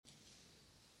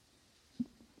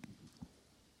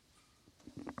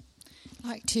I'd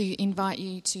like to invite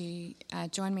you to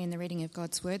join me in the reading of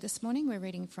God's Word this morning. We're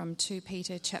reading from 2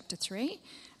 Peter chapter 3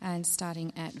 and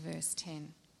starting at verse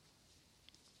 10.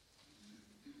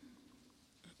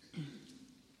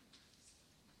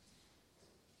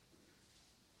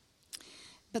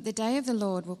 But the day of the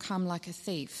Lord will come like a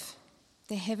thief.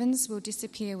 The heavens will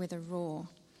disappear with a roar.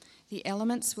 The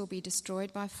elements will be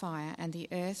destroyed by fire, and the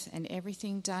earth and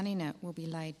everything done in it will be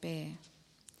laid bare.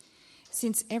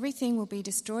 Since everything will be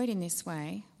destroyed in this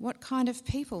way, what kind of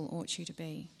people ought you to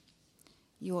be?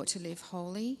 You ought to live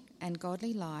holy and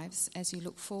godly lives as you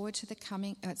look forward to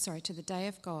the day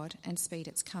of God and speed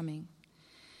its coming.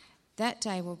 That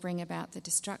day will bring about the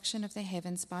destruction of the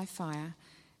heavens by fire,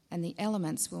 and the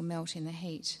elements will melt in the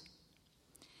heat.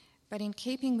 But in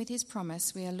keeping with his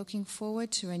promise, we are looking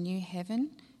forward to a new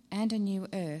heaven and a new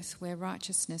earth where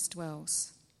righteousness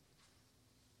dwells.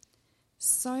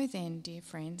 So then, dear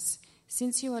friends,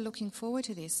 since you are looking forward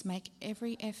to this, make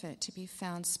every effort to be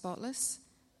found spotless,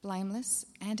 blameless,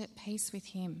 and at peace with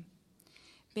him.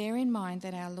 Bear in mind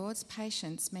that our Lord's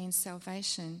patience means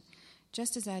salvation,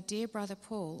 just as our dear brother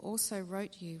Paul also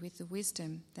wrote you with the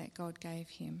wisdom that God gave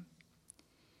him.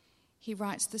 He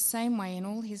writes the same way in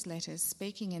all his letters,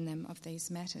 speaking in them of these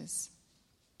matters.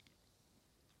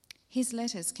 His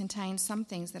letters contain some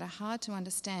things that are hard to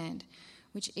understand,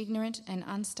 which ignorant and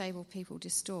unstable people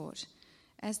distort,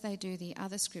 as they do the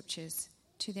other scriptures,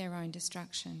 to their own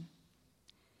destruction.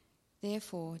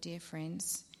 Therefore, dear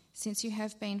friends, since you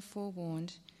have been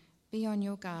forewarned, be on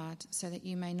your guard so that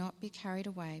you may not be carried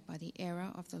away by the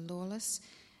error of the lawless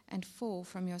and fall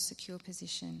from your secure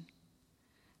position,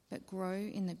 but grow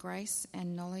in the grace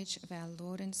and knowledge of our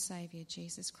Lord and Saviour,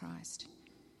 Jesus Christ.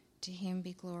 To him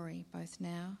be glory both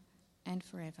now and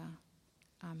forever.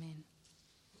 Amen.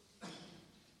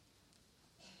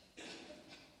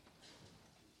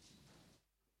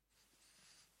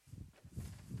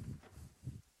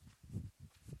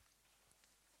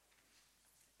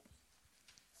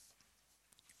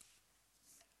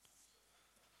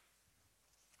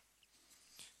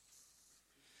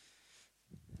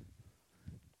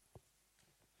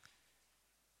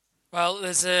 Well,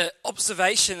 there's an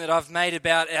observation that I've made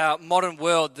about our modern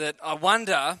world that I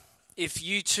wonder if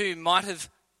you too might have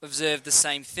observed the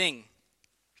same thing.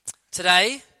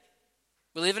 Today,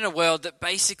 we live in a world that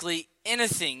basically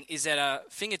anything is at our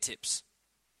fingertips.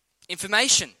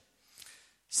 Information.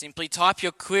 Simply type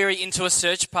your query into your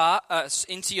search bar,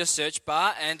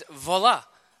 and voila,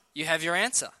 you have your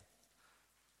answer.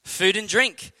 Food and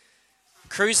drink.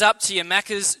 Cruise up to your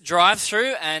Macca's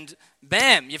drive-through and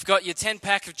bam, you've got your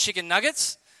 10-pack of chicken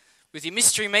nuggets with your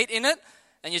mystery meat in it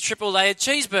and your triple-layered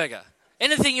cheeseburger.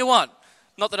 Anything you want.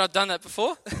 Not that I've done that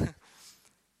before.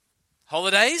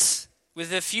 Holidays.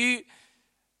 With a few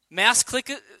mouse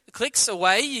clicks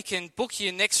away, you can book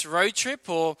your next road trip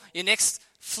or your next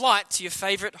flight to your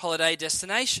favourite holiday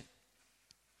destination.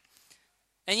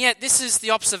 And yet, this is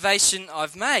the observation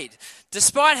I've made.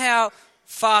 Despite how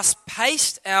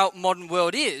fast-paced our modern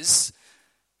world is,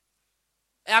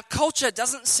 our culture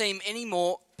doesn't seem any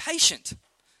more patient.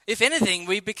 If anything,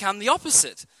 we become the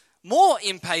opposite, more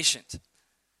impatient.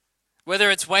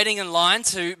 Whether it's waiting in line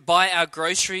to buy our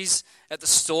groceries at the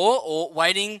store, or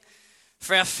waiting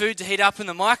for our food to heat up in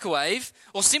the microwave,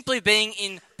 or simply being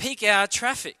in peak hour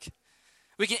traffic,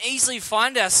 we can easily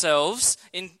find ourselves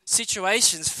in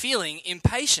situations feeling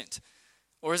impatient.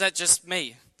 Or is that just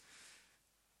me?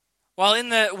 While in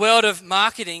the world of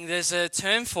marketing, there's a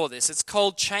term for this. It's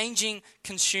called changing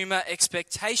consumer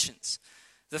expectations.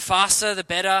 The faster, the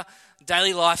better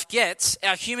daily life gets,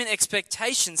 our human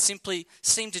expectations simply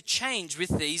seem to change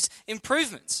with these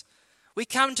improvements. We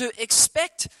come to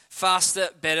expect faster,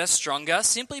 better, stronger,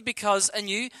 simply because a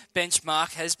new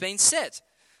benchmark has been set.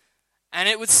 And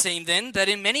it would seem then that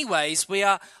in many ways we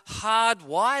are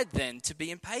hardwired then to be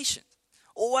impatient,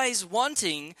 always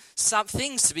wanting some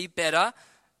things to be better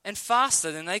and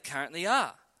faster than they currently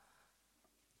are.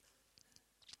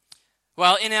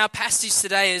 Well, in our passage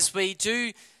today, as we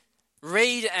do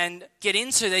read and get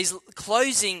into these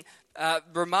closing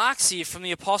remarks here from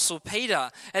the Apostle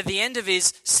Peter at the end of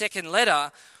his second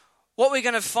letter, what we're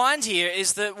going to find here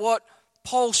is that what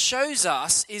Paul shows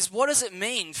us is what does it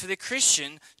mean for the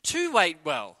Christian to wait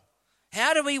well?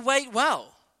 How do we wait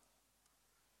well?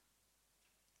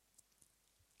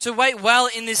 To wait well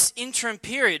in this interim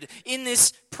period, in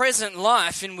this present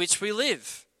life in which we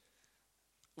live.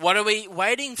 What are we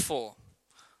waiting for?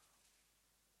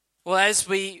 Well, as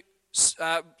we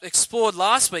explored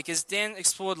last week, as Dan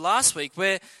explored last week,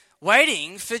 we're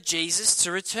waiting for Jesus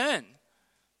to return.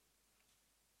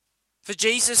 For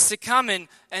Jesus to come and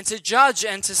to judge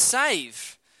and to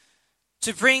save.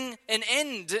 to bring an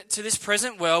end to this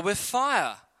present world with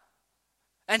fire,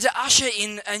 and to usher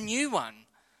in a new one,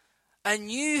 a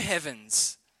new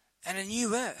heavens and a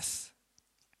new earth.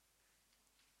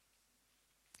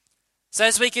 So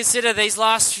as we consider these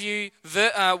last few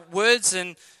words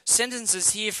and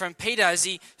sentences here from Peter as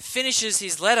he finishes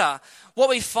his letter, what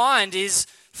we find is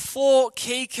 4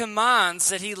 key commands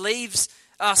that he leaves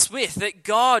us with, that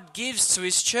God gives to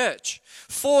his church.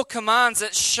 4 commands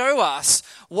that show us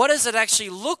what does it actually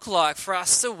look like for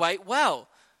us to wait well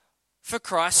for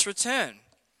Christ's return.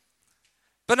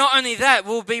 But not only that,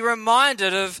 we'll be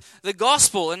reminded of the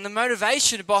gospel and the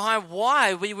motivation behind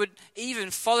why we would even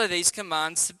follow these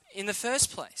commands in the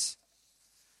first place.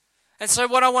 And so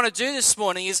what I want to do this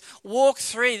morning is walk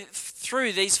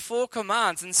through these 4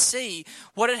 commands and see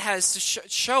what it has to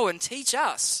show and teach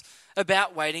us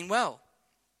about waiting well.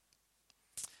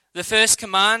 The first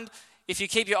command, if you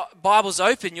keep your Bibles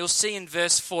open, you'll see in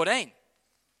verse 14.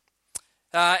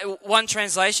 One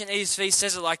translation, ESV,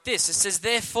 says it like this. It says,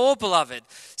 "Therefore, beloved,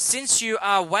 since you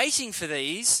are waiting for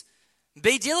these,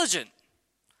 be diligent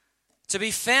to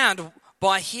be found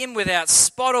by him without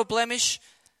spot or blemish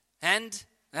and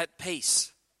at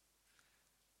peace."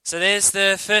 So there's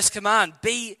the first command,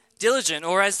 be diligent,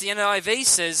 or as the NIV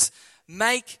says,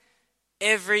 make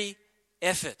every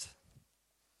effort.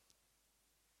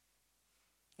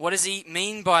 What does he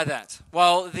mean by that?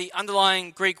 Well, the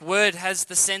underlying Greek word has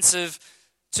the sense of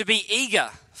to be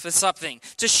eager for something,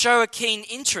 to show a keen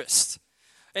interest,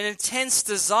 an intense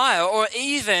desire, or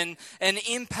even an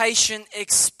impatient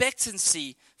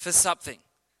expectancy for something.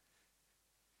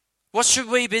 What should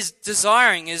we be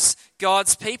desiring as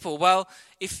God's people? Well,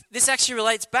 if this actually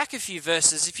relates back a few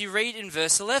verses, if you read in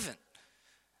verse 11,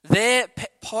 there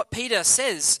Peter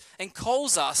says and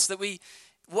calls us that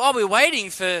while we're waiting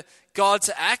for God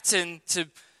to act and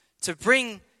to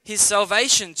bring his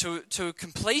salvation to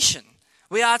completion,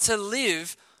 we are to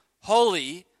live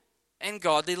holy and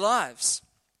godly lives.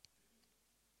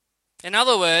 In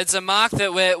other words, a mark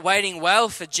that we're waiting well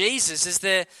for Jesus is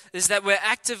that we're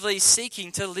actively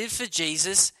seeking to live for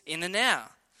Jesus in the now.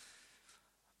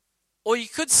 Or you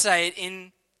could say it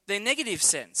in the negative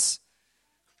sense,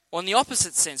 or in the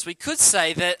opposite sense. We could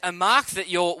say that a mark that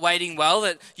you're waiting well,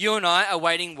 that you and I are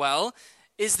waiting well,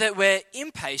 is that we're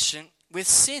impatient with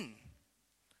sin.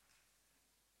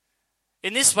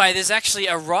 In this way, there's actually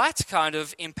a right kind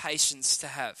of impatience to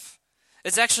have.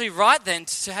 It's actually right then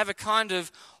to have a kind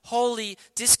of holy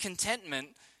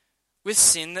discontentment with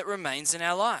sin that remains in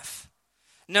our life.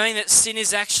 Knowing that sin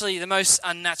is actually the most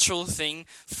unnatural thing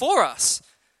for us.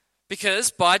 Because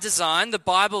by design, the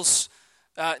Bible's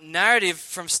narrative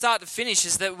from start to finish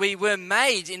is that we were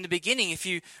made in the beginning. If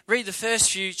you read the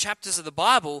first few chapters of the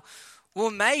Bible, we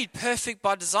were made perfect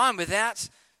by design without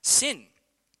sin.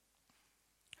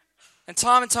 And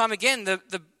time again,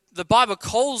 the Bible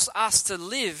calls us to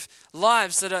live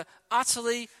lives that are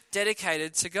utterly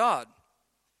dedicated to God.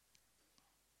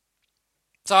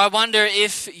 So I wonder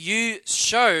if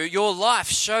your life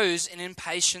shows an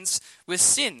impatience with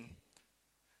sin.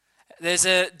 There's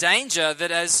a danger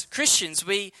that as Christians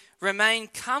we remain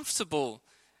comfortable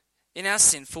in our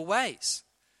sinful ways.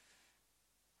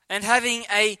 And having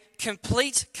a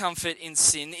complete comfort in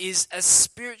sin is a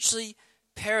spiritually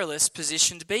perilous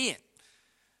position to be in.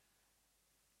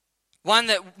 One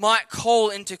that might call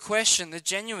into question the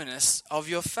genuineness of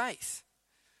your faith.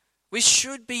 We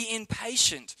should be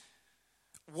impatient,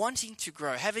 wanting to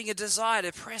grow, having a desire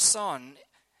to press on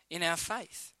in our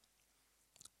faith.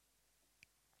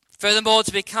 Furthermore,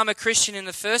 to become a Christian in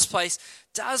the first place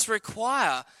does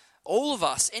require all of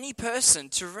us, any person,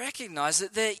 to recognize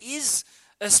that there is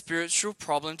a spiritual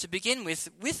problem to begin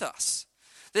with us.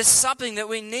 There's something that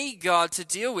we need God to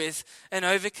deal with and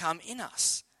overcome in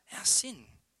us, our sin.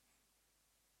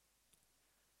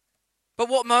 But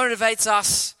what motivates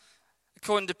us,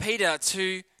 according to Peter,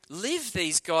 to live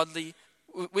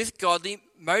with godly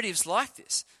motives like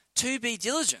this? To be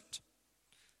diligent.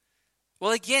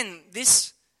 Well, again,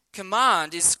 this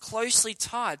command is closely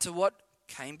tied to what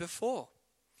came before.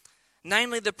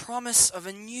 Namely, the promise of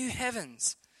a new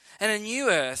heavens and a new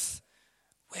earth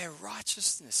where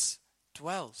righteousness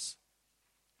dwells.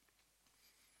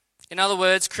 In other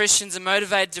words, Christians are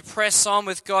motivated to press on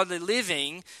with godly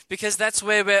living because that's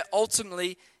where we're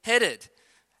ultimately headed.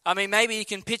 I mean, maybe you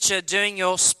can picture doing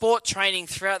your sport training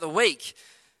throughout the week,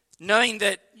 knowing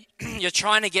that you're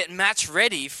trying to get match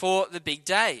ready for the big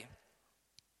day.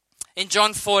 In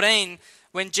John 14,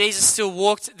 when Jesus still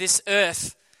walked this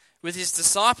earth with his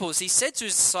disciples, he said to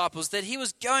his disciples that he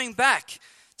was going back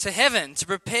to heaven to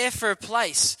prepare for a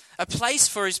place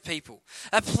for his people,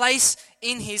 a place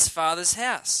in his Father's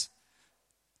house.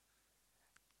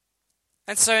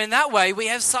 And so in that way, we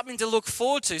have something to look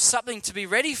forward to, something to be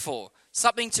ready for,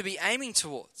 something to be aiming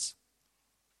towards.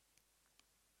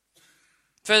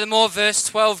 Furthermore, verse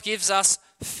 12 gives us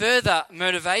further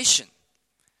motivation,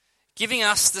 giving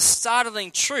us the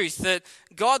startling truth that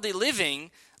godly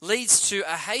living leads to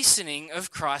a hastening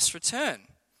of Christ's return,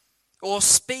 or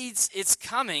speeds its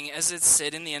coming, as it's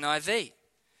said in the NIV.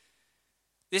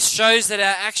 This shows that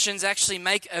our actions actually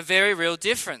make a very real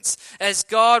difference as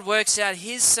God works out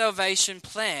his salvation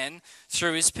plan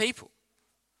through his people.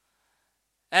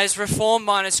 As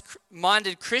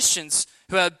reformed-minded Christians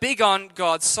who are big on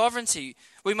God's sovereignty,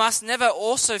 we must never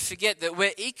also forget that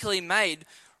we're equally made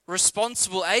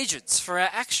responsible agents for our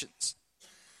actions.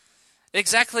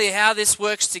 Exactly how this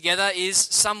works together is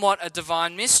somewhat a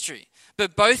divine mystery,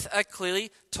 but both are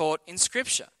clearly taught in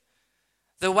Scripture.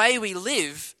 The way we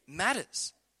live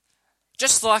matters,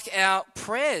 just like our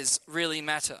prayers really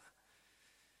matter.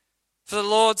 For the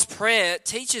Lord's Prayer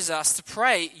teaches us to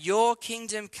pray, "Your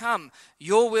kingdom come,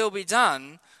 your will be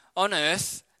done on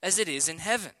earth as it is in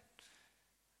heaven."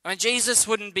 I mean, Jesus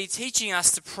wouldn't be teaching us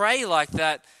to pray like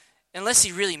that unless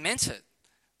he really meant it.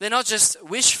 They're not just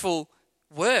wishful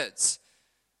words,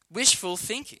 wishful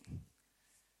thinking.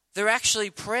 They're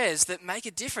actually prayers that make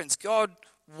a difference. God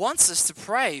wants us to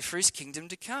pray for his kingdom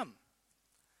to come.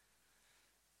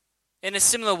 In a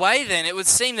similar way, then, it would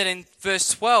seem that in verse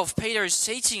 12, Peter is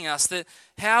teaching us that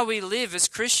how we live as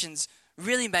Christians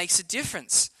really makes a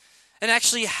difference and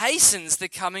actually hastens the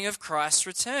coming of Christ's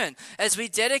return as we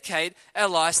dedicate our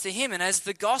lives to him and as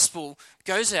the gospel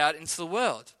goes out into the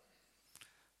world.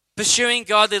 Pursuing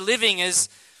godly living as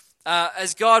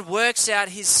God works out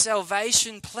his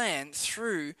salvation plan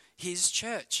through his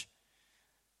church.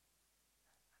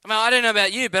 I mean, I don't know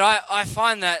about you, but I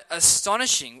find that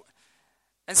astonishing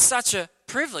and such a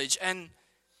privilege, and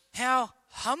how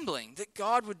humbling that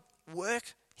God would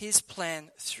work his plan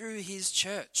through his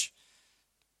church.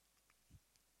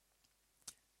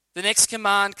 The next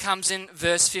command comes in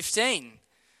verse 15,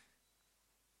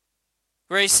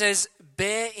 where he says,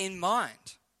 "Bear in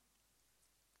mind."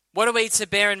 What are we to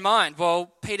bear in mind? Well,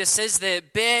 Peter says there,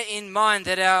 bear in mind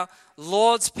that our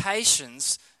Lord's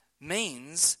patience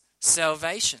means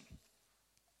salvation.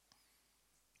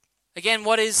 Again,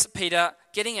 what is Peter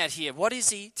getting at here? What is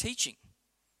he teaching?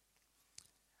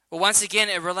 Well, once again,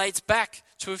 it relates back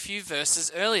to a few verses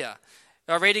earlier.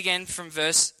 I'll read again from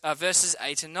verses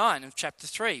 8 and 9 of chapter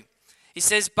 3. He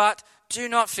says, "But do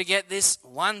not forget this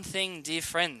one thing, dear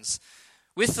friends.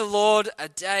 With the Lord, a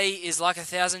day is like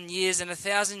 1,000 years, and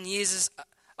 1,000 years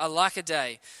are like a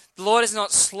day. The Lord is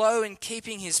not slow in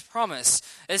keeping his promise,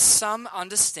 as some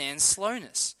understand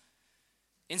slowness.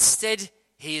 Instead,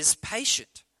 he is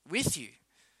patient with you,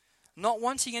 not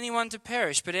wanting anyone to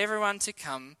perish, but everyone to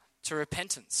come to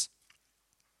repentance."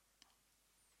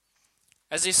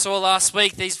 As we saw last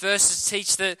week, these verses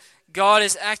teach that God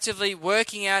is actively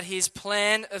working out his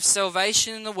plan of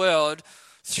salvation in the world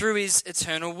through his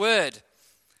eternal word.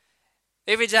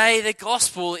 Every day the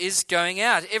gospel is going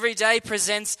out. Every day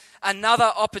presents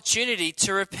another opportunity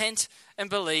to repent and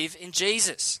believe in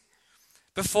Jesus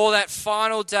before that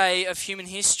final day of human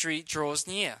history draws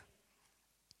near.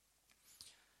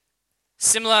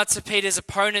 Similar to Peter's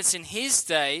opponents in his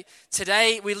day,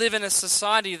 today we live in a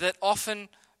society that often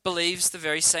believes the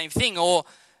very same thing, or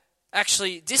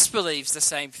actually disbelieves the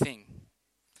same thing.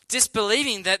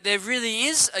 Disbelieving that there really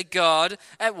is a God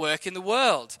at work in the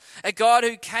world, a God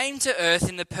who came to earth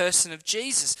in the person of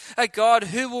Jesus, a God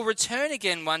who will return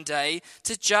again one day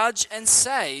to judge and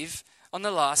save on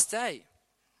the last day.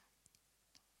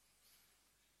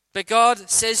 But God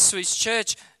says to his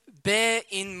church, bear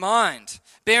in mind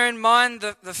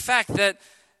the fact that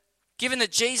given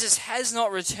that Jesus has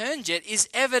not returned yet, is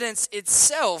evidence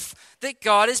itself that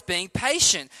God is being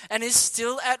patient and is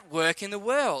still at work in the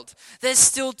world. There's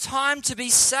still time to be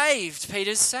saved,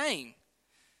 Peter's saying.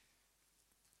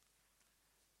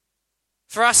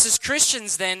 For us as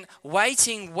Christians then,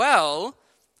 waiting well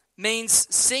means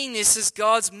seeing this as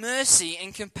God's mercy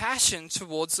and compassion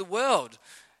towards the world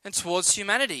and towards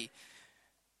humanity.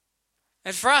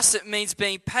 And for us, it means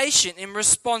being patient in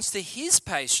response to his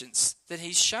patience that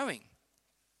he's showing.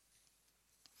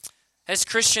 As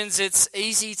Christians, it's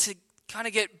easy to kind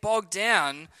of get bogged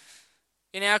down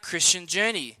in our Christian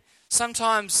journey.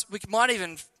 Sometimes we might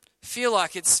even feel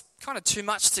like it's kind of too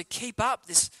much to keep up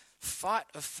this fight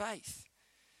of faith.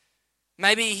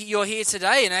 Maybe you're here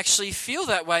today and actually feel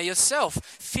that way yourself,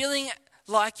 feeling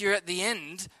like you're at the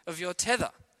end of your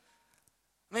tether.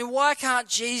 I mean, why can't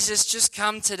Jesus just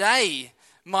come today?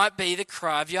 Might be the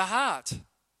cry of your heart.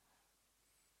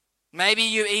 Maybe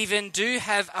you even do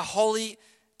have a holy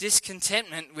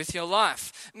discontentment with your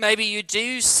life. Maybe you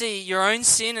do see your own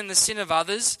sin and the sin of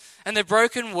others and the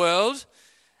broken world,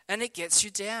 and it gets you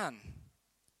down.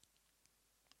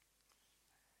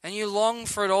 And you long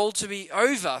for it all to be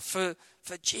over, for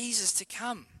Jesus to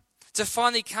come, to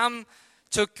finally come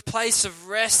to a place of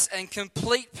rest and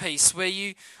complete peace where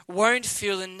you won't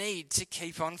feel the need to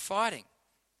keep on fighting.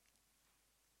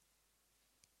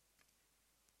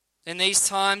 In these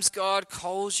times, God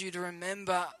calls you to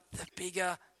remember the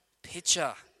bigger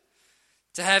picture,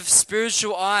 to have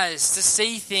spiritual eyes, to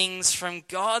see things from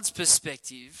God's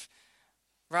perspective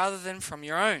rather than from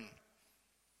your own.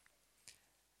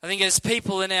 I think as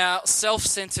people in our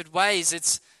self-centered ways,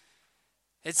 it's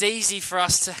easy for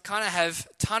us to kind of have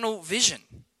tunnel vision,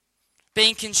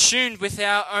 being consumed with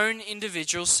our own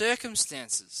individual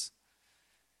circumstances.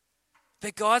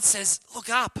 But God says, look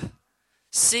up,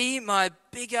 see my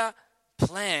bigger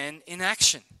plan in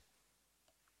action.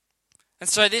 And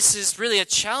so this is really a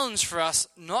challenge for us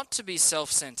not to be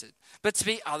self-centered, but to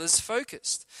be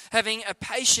others-focused, having a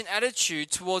patient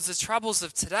attitude towards the troubles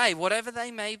of today, whatever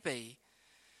they may be,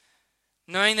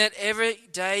 knowing that every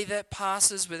day that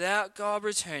passes without God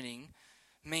returning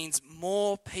means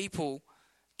more people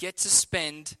get to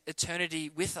spend eternity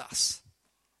with us.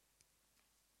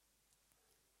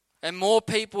 And more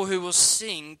people who will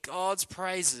sing God's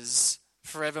praises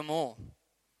forevermore.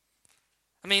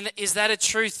 I mean, is that a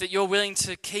truth that you're willing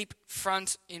to keep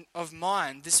front of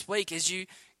mind this week as you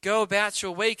go about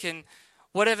your week and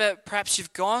whatever perhaps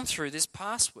you've gone through this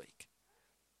past week?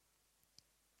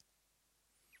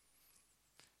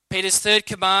 Peter's third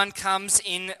command comes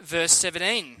in verse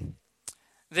 17.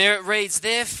 There it reads,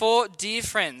 "Therefore, dear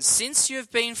friends, since you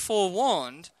have been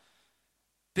forewarned,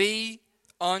 be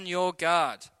on your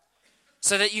guard,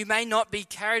 so that you may not be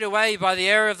carried away by the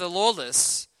error of the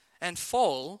lawless and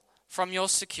fall from your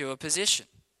secure position.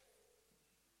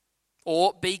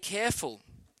 Or be careful,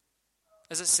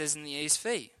 as it says in the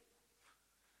ESV.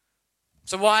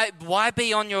 So why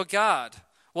be on your guard?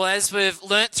 Well, as we've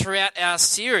learnt throughout our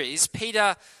series,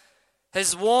 Peter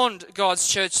has warned God's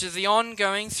church of the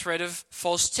ongoing threat of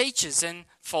false teachers and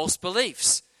false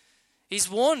beliefs. He's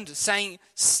warned, saying,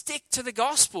 stick to the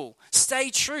gospel, stay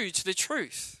true to the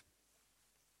truth.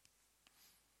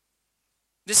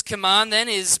 This command then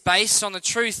is based on the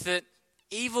truth that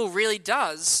evil really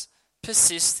does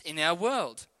persist in our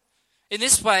world. In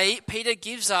this way, Peter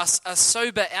gives us a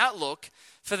sober outlook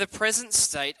for the present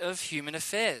state of human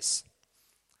affairs,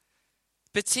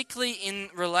 particularly in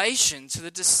relation to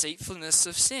the deceitfulness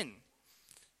of sin.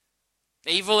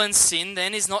 Evil and sin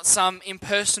then is not some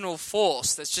impersonal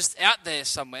force that's just out there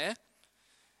somewhere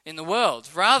in the world.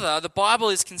 Rather, the Bible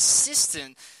is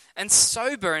consistent and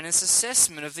sober in its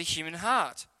assessment of the human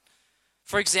heart.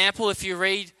 For example, if you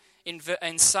read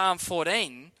in Psalm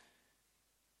 14,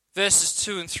 verses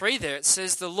 2 and 3 there, it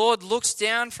says, "The Lord looks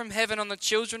down from heaven on the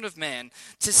children of man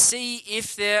to see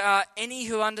if there are any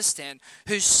who understand,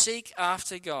 who seek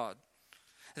after God.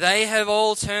 They have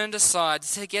all turned aside.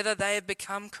 Together they have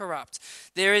become corrupt.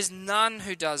 There is none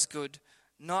who does good,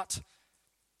 not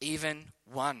even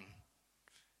one."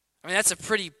 I mean, that's a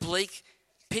pretty bleak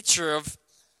picture of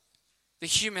the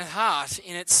human heart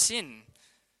in its sin.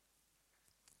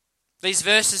 These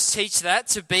verses teach that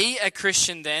to be a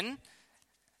Christian then,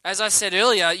 as I said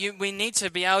earlier, we need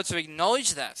to be able to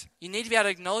acknowledge that. You need to be able to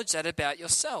acknowledge that about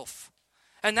yourself.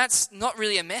 And that's not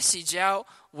really a message our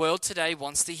world today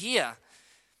wants to hear.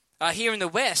 Here in the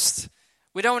West,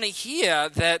 we don't want to hear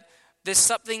that there's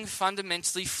something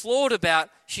fundamentally flawed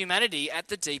about humanity at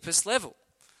the deepest level.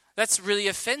 That's really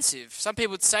offensive. Some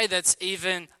people would say that's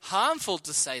even harmful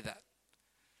to say that.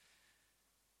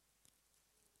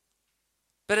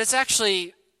 But it's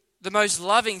actually the most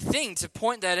loving thing to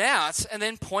point that out and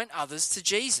then point others to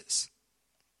Jesus.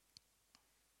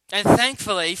 And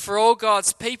thankfully, for all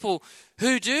God's people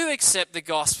who do accept the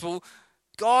gospel,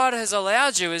 God has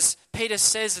allowed you, as Peter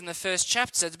says in the first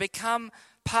chapter, to become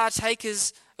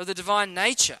partakers of the divine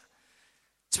nature,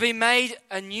 to be made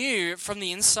anew from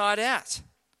the inside out.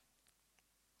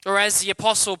 Or as the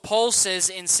Apostle Paul says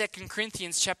in 2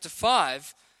 Corinthians chapter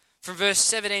 5, from verse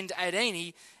 17 to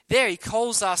 18, he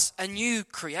calls us a new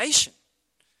creation.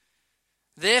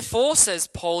 Therefore, says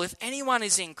Paul, if anyone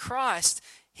is in Christ,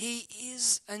 he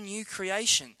is a new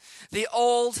creation. The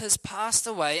old has passed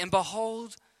away, and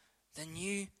behold, the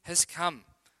new has come.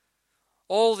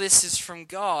 All this is from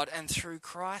God and through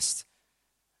Christ,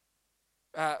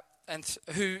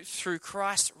 who through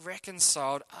Christ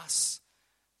reconciled us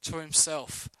to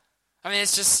himself. I mean,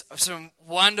 it's just some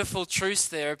wonderful truths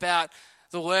there about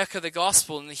the work of the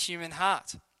gospel in the human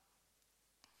heart.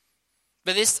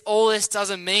 But all this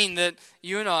doesn't mean that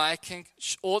you and I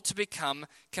ought to become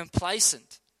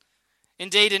complacent.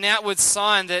 Indeed, an outward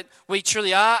sign that we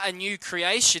truly are a new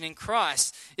creation in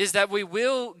Christ is that we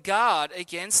will guard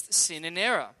against sin and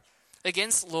error,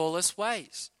 against lawless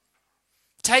ways.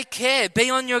 Take care,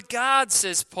 be on your guard,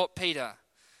 says Peter,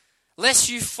 lest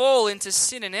you fall into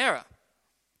sin and error.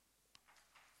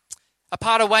 A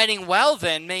part of waiting well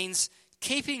then means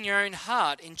keeping your own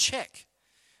heart in check,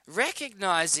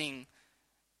 recognizing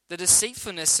the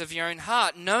deceitfulness of your own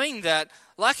heart, knowing that,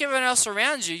 like everyone else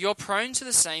around you, you're prone to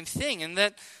the same thing, and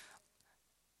that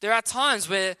there are times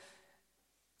where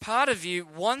part of you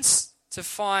wants to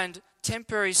find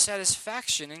temporary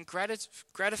satisfaction and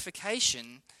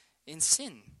gratification in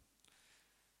sin.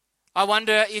 I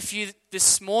wonder if you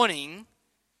this morning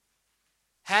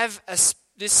have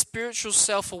this spiritual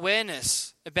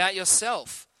self-awareness about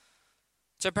yourself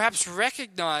to perhaps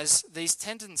recognize these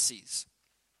tendencies.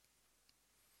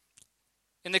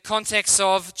 In the context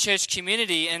of church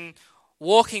community and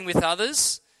walking with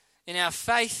others in our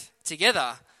faith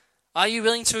together, are you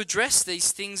willing to address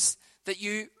these things that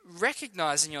you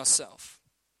recognize in yourself?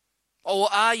 Or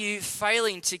are you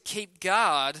failing to keep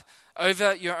guard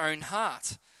over your own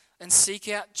heart and seek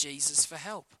out Jesus for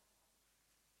help?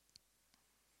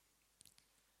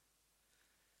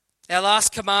 Our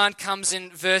last command comes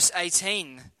in verse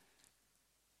 18,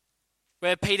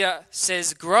 where Peter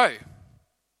says, grow.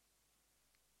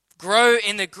 Grow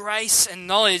in the grace and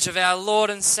knowledge of our Lord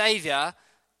and Savior,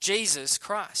 Jesus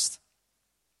Christ.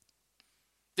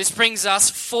 This brings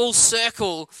us full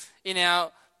circle in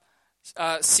our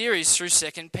series through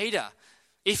 2 Peter.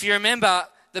 If you remember,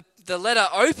 the letter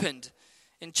opened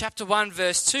in chapter 1,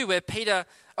 verse 2, where Peter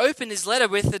opened his letter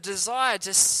with the desire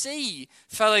to see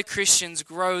fellow Christians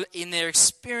grow in their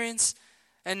experience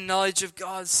and knowledge of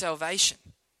God's salvation.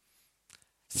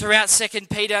 Throughout 2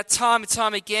 Peter, time and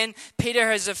time again,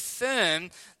 Peter has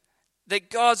affirmed that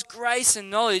God's grace and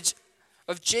knowledge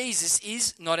of Jesus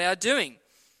is not our doing.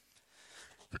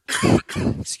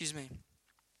 Excuse me.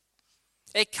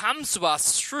 It comes to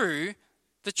us through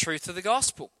the truth of the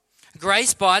gospel.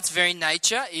 Grace, by its very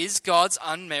nature, is God's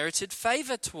unmerited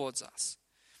favor towards us.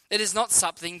 It is not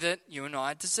something that you and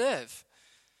I deserve.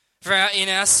 For in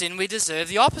our sin, we deserve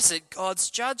the opposite, God's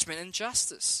judgment and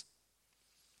justice.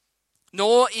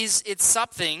 Nor is it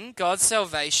something, God's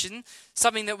salvation,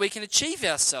 something that we can achieve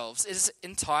ourselves. It is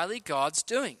entirely God's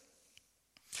doing.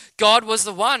 God was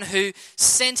the one who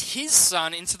sent his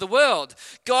Son into the world.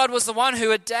 God was the one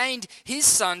who ordained his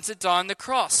Son to die on the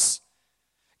cross.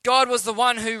 God was the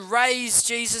one who raised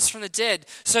Jesus from the dead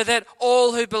so that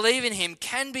all who believe in him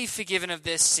can be forgiven of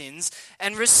their sins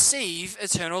and receive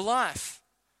eternal life.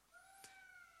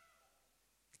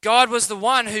 God was the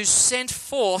one who sent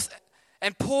forth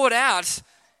and poured out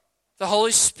the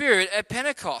Holy Spirit at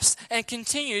Pentecost and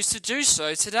continues to do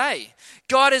so today.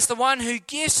 God is the one who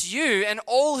gifts you and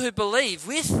all who believe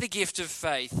with the gift of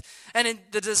faith and in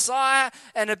the desire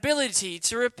and ability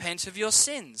to repent of your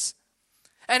sins.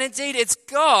 And indeed, it's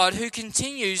God who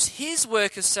continues his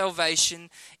work of salvation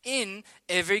in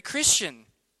every Christian,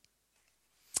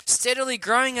 steadily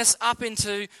growing us up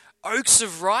into oaks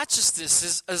of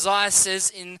righteousness, as Isaiah says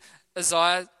in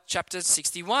Isaiah chapter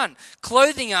 61,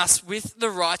 clothing us with the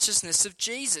righteousness of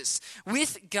Jesus,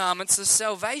 with garments of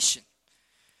salvation,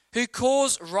 who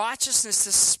cause righteousness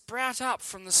to sprout up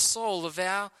from the soul of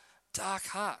our dark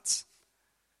hearts.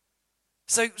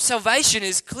 So salvation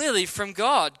is clearly from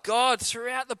God. God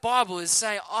throughout the Bible is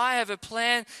saying, I have a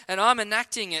plan and I'm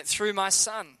enacting it through my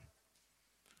Son.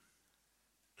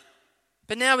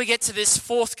 But now we get to this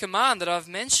fourth command that I've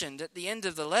mentioned at the end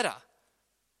of the letter.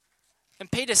 And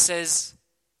Peter says,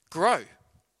 grow.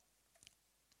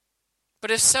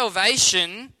 But if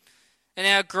salvation and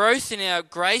our growth in our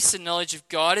grace and knowledge of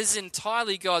God is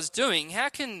entirely God's doing, how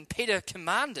can Peter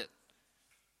command it?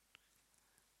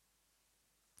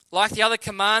 Like the other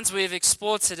commands we have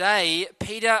explored today,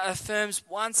 Peter affirms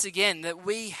once again that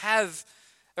we have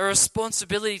a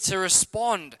responsibility to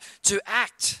respond, to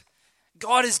act.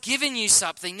 God has given you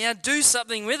something, now do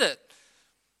something with it.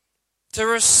 To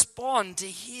respond to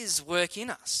his work in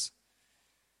us.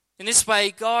 In this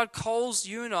way, God calls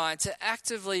you and I to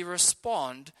actively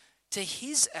respond to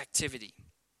his activity.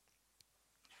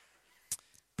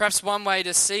 Perhaps one way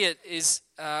to see it is,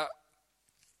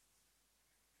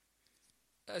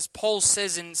 as Paul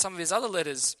says in some of his other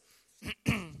letters,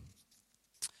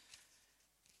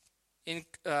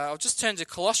 I'll just turn to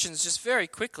Colossians just very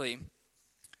quickly.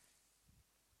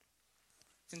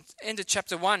 In the end of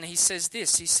chapter 1, he says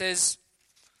this. He says,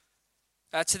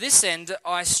 to this end,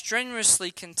 I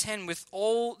strenuously contend with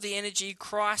all the energy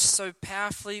Christ so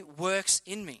powerfully works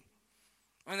in me.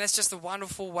 I mean, that's just a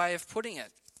wonderful way of putting it.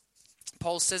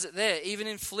 Paul says it there. Even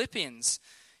in Philippians,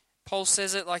 Paul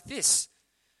says it like this: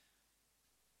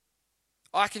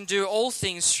 I can do all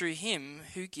things through him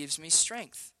who gives me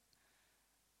strength.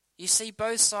 You see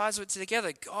both sides of it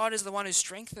together. God is the one who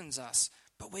strengthens us,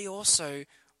 but we also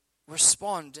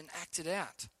respond and act it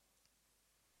out.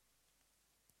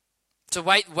 To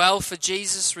wait well for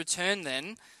Jesus' return,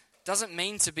 then, doesn't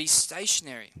mean to be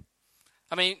stationary.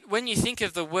 I mean, when you think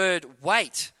of the word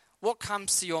wait, what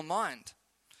comes to your mind?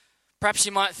 Perhaps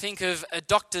you might think of a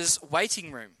doctor's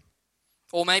waiting room,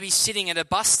 or maybe sitting at a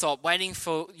bus stop waiting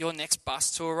for your next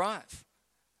bus to arrive.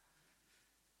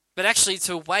 But actually,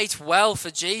 to wait well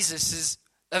for Jesus is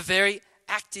a very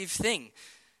active thing.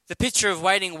 The picture of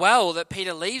waiting well that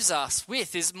Peter leaves us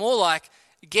with is more like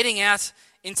getting out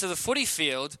into the footy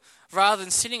field rather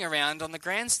than sitting around on the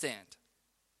grandstand.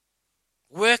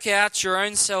 Work out your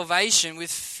own salvation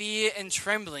with fear and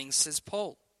trembling, says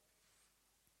Paul.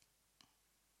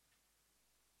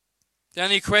 The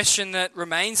only question that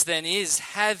remains then is,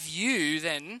 have you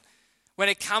then, when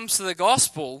it comes to the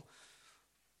gospel,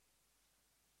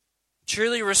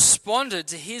 truly responded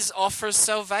to his offer of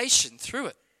salvation through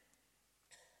it?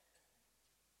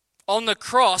 On the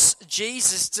cross,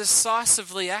 Jesus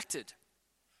decisively acted.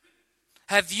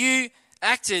 Have you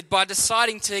acted by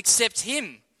deciding to accept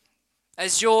him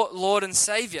as your Lord and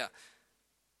Savior?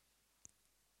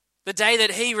 The day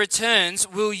that he returns,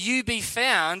 will you be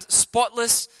found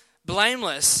spotless,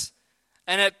 blameless,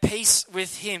 and at peace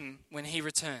with him when he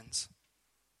returns?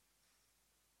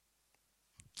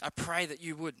 I pray that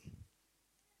you would.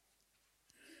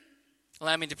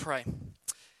 Allow me to pray.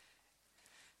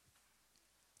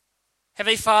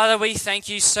 Heavenly Father, we thank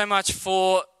you so much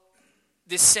for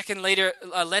this second letter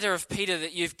of Peter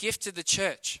that you've gifted the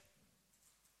church.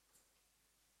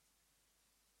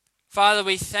 Father,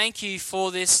 we thank you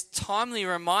for this timely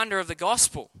reminder of the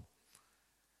gospel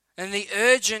and the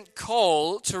urgent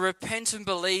call to repent and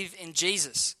believe in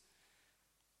Jesus.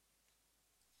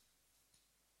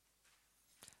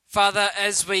 Father,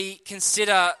 as we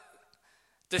consider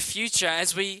the future,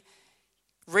 as we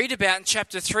read about in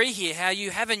chapter 3 here, how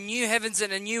you have a new heavens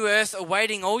and a new earth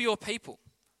awaiting all your people.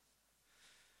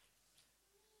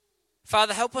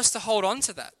 Father, help us to hold on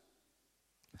to that.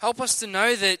 Help us to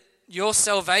know that your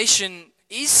salvation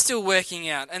is still working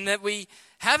out and that we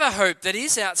have a hope that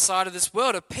is outside of this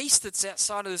world, a peace that's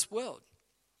outside of this world.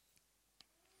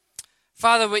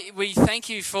 Father, we thank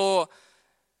you for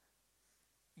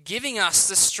giving us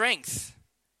the strength,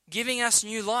 giving us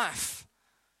new life,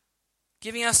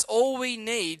 giving us all we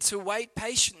need to wait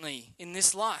patiently in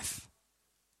this life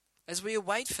as we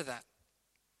await for that.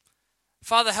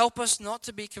 Father, help us not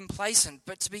to be complacent,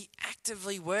 but to be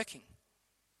actively working,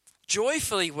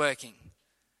 joyfully working,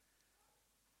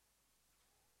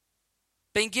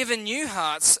 being given new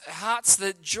hearts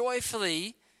that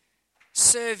joyfully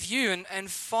serve you and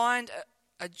find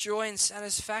a joy and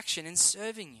satisfaction in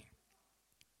serving you.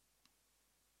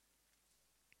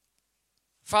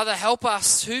 Father, help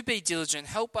us to be diligent.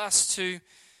 Help us to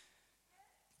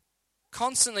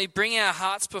constantly bring our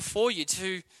hearts before you,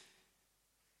 to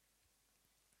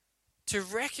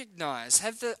recognize,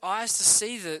 have the eyes to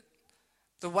see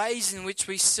the ways in which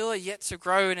we still are yet to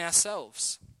grow in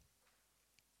ourselves.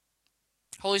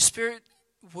 Holy Spirit,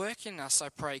 work in us, I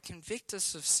pray. Convict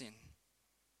us of sin.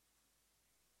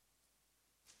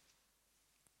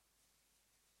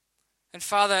 And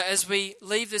Father, as we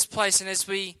leave this place and as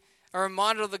we are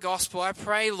reminded of the gospel, I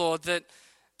pray, Lord,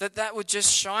 that would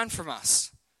just shine from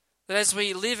us. That as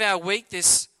we live our week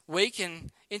this week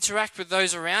and interact with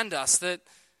those around us, that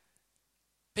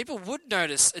people would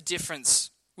notice a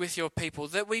difference with your people,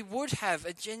 that we would have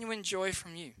a genuine joy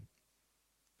from you,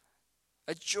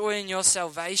 a joy in your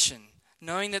salvation,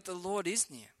 knowing that the Lord is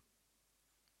near.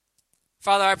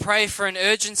 Father, I pray for an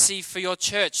urgency for your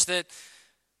church, that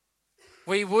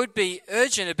we would be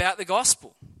urgent about the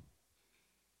gospel,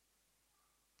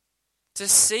 to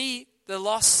see the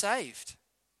lost saved,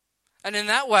 and in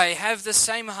that way have the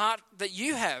same heart that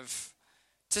you have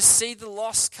to see the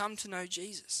lost come to know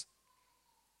Jesus.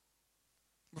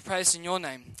 We pray this in your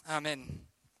name. Amen.